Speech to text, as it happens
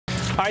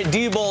All right,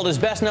 Diebold is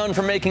best known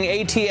for making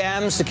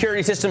ATMs,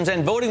 security systems,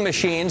 and voting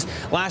machines.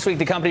 Last week,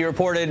 the company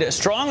reported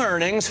strong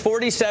earnings,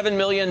 $47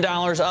 million,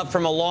 up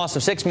from a loss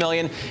of $6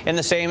 million in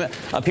the same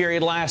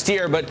period last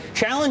year. But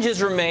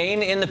challenges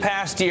remain. In the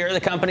past year, the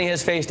company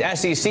has faced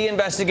SEC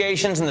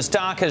investigations, and the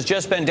stock has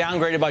just been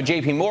downgraded by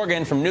J.P.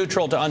 Morgan from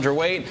neutral to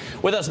underweight.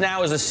 With us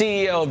now is the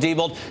CEO of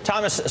Diebold,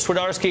 Thomas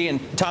Swidarski.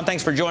 And Tom,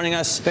 thanks for joining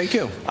us. Thank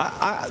you.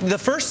 The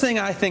first thing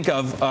I think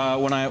of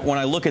when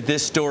I look at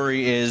this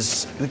story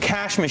is the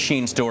cash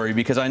machine story,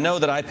 because I know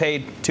that I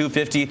paid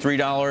 $2.50,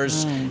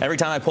 $3 every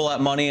time I pull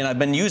out money, and I've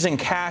been using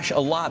cash a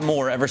lot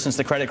more ever since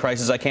the credit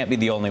crisis. I can't be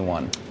the only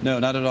one. No,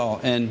 not at all.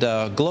 And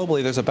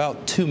globally, there's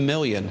about 2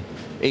 million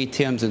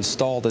ATMs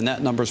installed, and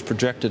that number is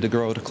projected to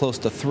grow to close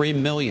to 3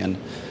 million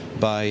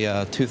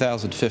by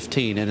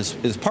 2015. And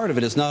as part of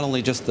it is not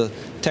only just the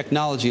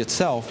technology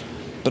itself,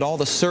 but all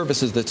the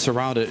services that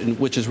surround it,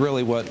 which is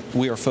really what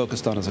we are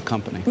focused on as a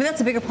company. I mean,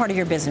 that's a bigger part of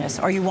your business,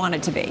 or you want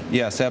it to be.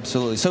 Yes,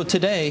 absolutely. So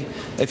today,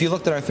 if you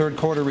looked at our third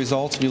quarter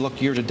results and you look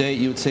year to date,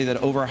 you would say that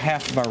over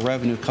half of our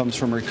revenue comes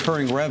from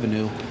recurring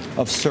revenue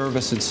of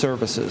service and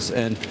services.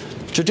 And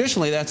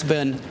traditionally, that's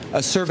been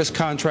a service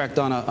contract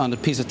on a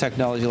piece of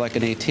technology like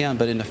an ATM,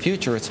 but in the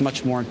future, it's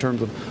much more in terms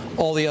of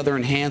all the other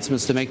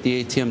enhancements to make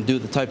the ATM do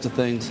the types of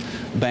things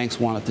banks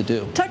want it to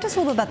do. Talk to us a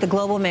little bit about the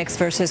global mix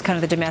versus kind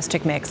of the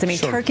domestic mix. I mean,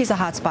 Sure. Turkey's a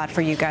hot spot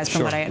for you guys,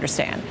 from what I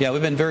understand. Yeah,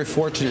 we've been very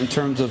fortunate in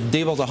terms of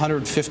Diebold's a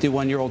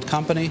 151-year-old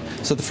company,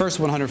 so the first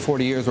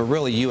 140 years were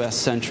really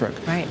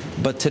U.S.-centric. Right.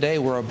 But today,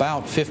 we're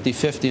about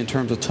 50-50 in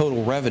terms of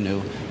total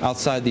revenue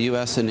outside the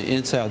U.S. and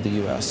inside the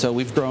U.S. So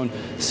we've grown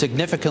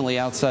significantly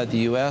outside the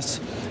U.S.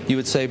 You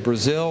would say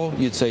Brazil,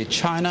 you'd say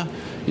China,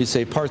 you'd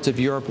say parts of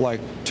Europe like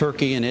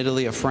Turkey and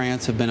Italy or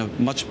France have been a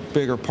much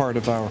bigger part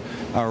of our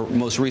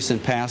most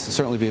recent past, and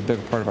certainly be a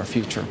bigger part of our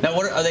future. Now,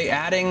 are they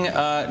adding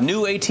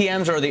new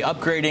ATMs, or are they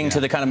upgrading to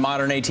the kind of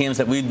modern ATMs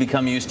that we've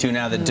become used to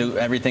now that do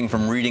everything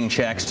from reading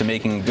checks to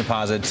making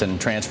deposits and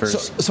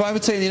transfers? So I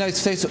would say in the United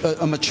States,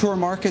 a mature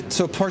market.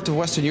 So parts of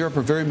Western Europe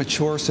are very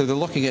mature, so they're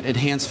looking at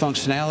enhanced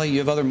functionality. You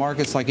have other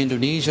markets like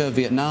Indonesia,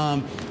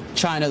 Vietnam,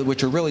 China,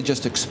 which are really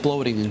just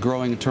exploding and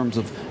growing in terms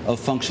of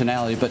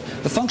functionality. But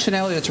the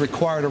functionality that's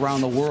required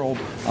around the world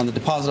on the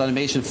deposit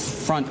automation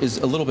front is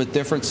a little bit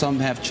different.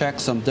 Some have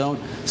checks, some don't.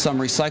 Some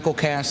recycle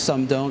cash,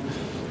 some don't.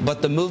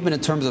 But the movement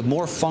in terms of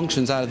more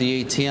functions out of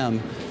the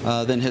ATM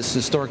than has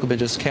historically been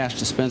just cash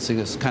dispensing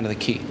is kind of the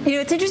key. You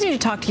know, it's interesting to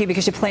talk to you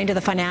because you play into the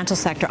financial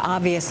sector,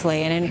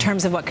 obviously, and in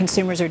terms of what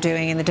consumers are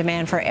doing and the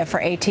demand for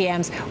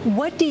ATMs.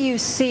 What do you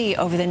see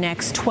over the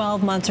next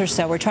 12 months or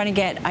so? We're trying to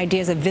get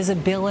ideas of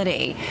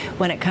visibility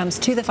when it comes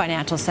to the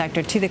financial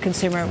sector, to the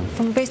consumer.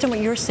 Based on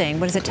what you're seeing,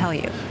 what does it tell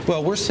you?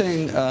 Well, we're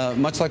seeing,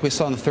 much like we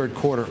saw in the third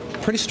quarter,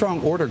 pretty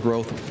strong order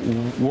growth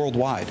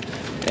worldwide.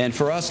 And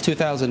for us,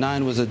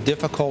 2009 was a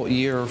difficult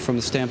year from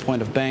the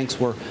standpoint of banks.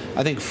 Were,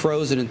 I think,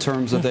 frozen in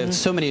terms of they had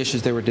so many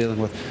issues they were dealing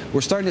with. We're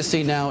starting to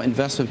see now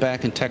investment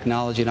back in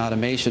technology and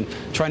automation,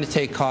 trying to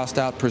take cost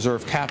out,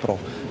 preserve capital.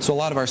 So a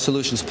lot of our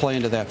solutions play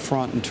into that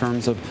front in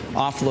terms of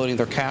offloading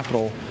their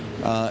capital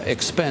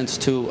expense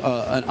to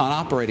an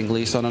operating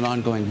lease on an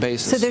ongoing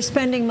basis. So they're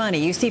spending money.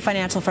 You see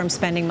financial firms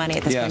spending money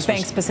at this point,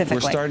 banks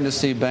specifically. We're starting to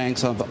see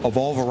banks of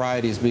all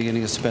varieties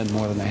beginning to spend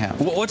more than they have.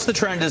 What's the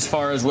trend as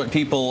far as what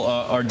people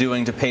are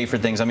doing to pay for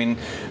things? I mean,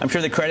 I'm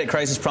sure the credit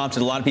crisis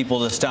prompted a lot of people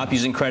to stop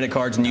using credit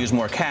cards and use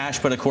more cash,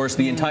 but of course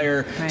the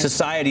entire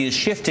society is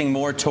shifting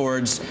more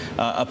towards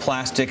a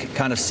plastic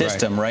kind of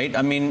system, right?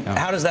 I mean,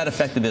 how does that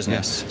affect the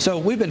business? So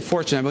we've been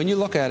fortunate. I mean, when you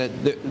look at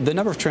it, the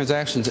number of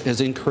transactions has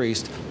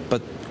increased,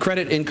 but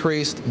credit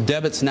increased,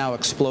 debit's now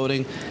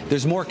exploding.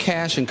 There's more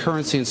cash and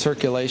currency in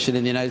circulation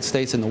in the United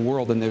States and the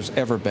world than there's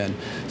ever been.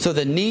 So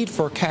the need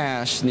for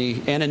cash,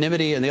 the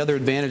anonymity and the other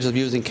advantages of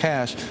using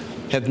cash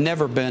have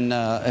never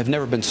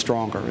been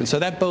stronger. And so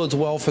that bodes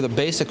well for the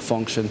basic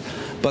function.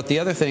 But the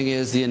other thing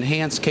is the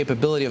enhanced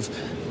capability of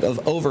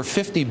over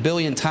 50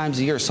 billion times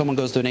a year someone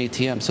goes to an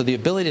ATM. So the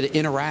ability to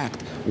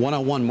interact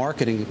one-on-one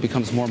marketing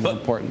becomes more and more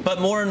important.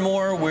 But more and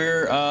more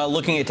we're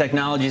looking at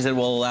technologies that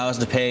will allow us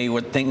to pay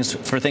for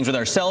things with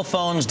our cell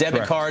phones.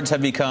 Debit cards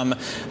have become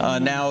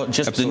now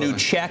just the new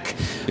check.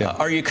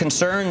 Are you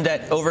concerned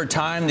that over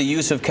time the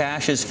use of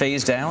cash is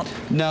phased out?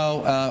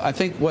 No, I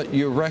think what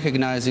you're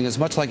recognizing is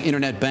much like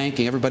internet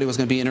banking. Everybody was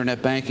going to be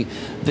internet banking.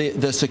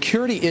 The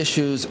security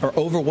issues are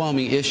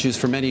overwhelming issues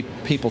for many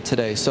people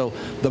today. So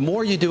the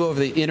more you do over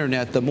the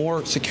internet, the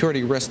more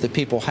security risk that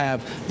people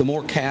have, the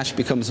more cash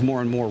becomes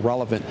more and more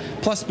relevant.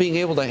 Plus, being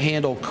able to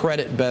handle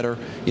credit better,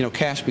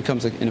 cash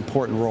becomes an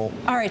important role.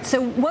 All right,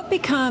 so what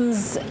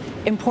becomes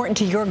important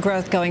to your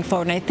growth going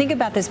forward? And I think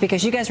about this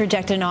because you guys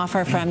rejected an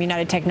offer from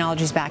United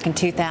Technologies back in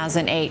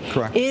 2008.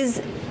 Correct.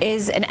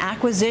 Is an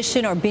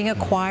acquisition or being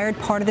acquired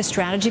part of the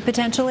strategy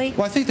potentially?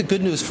 Well, I think the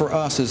good news for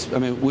us is, I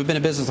mean, we've been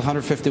in business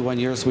 151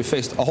 years. We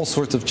faced all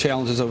sorts of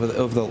challenges over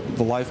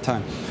the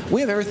lifetime.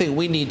 We have everything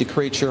we need to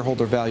create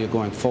shareholder value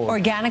going forward.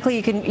 Organically,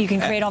 you can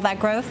create all that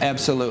growth?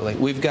 Absolutely.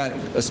 We've got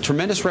a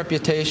tremendous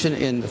reputation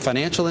in the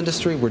financial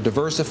industry. We're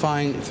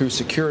diversifying through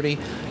security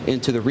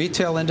into the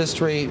retail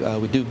industry.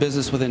 We do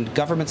business within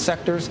government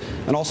sectors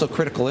and also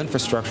critical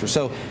infrastructure.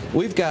 So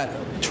we've got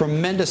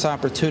tremendous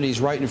opportunities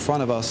right in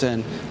front of us,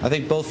 and I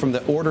think both from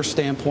the order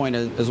standpoint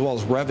as well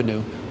as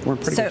revenue, we're in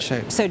pretty good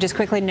shape. So just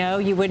quickly, no,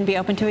 you wouldn't be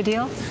open to a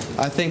deal?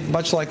 I think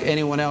much like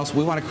anyone else,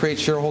 we want to create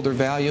shareholder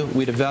value.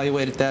 We'd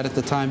evaluated that at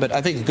the time, but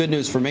I think the good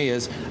news for me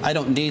is I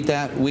don't need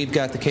that. We've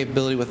got the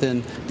capability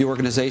within the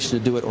organization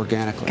to do it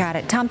organically. Got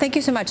it. Tom, thank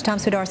you so much. Tom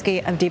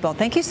Swidarski of Diebold.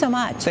 Thank you so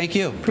much. Thank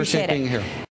you. Appreciate being here.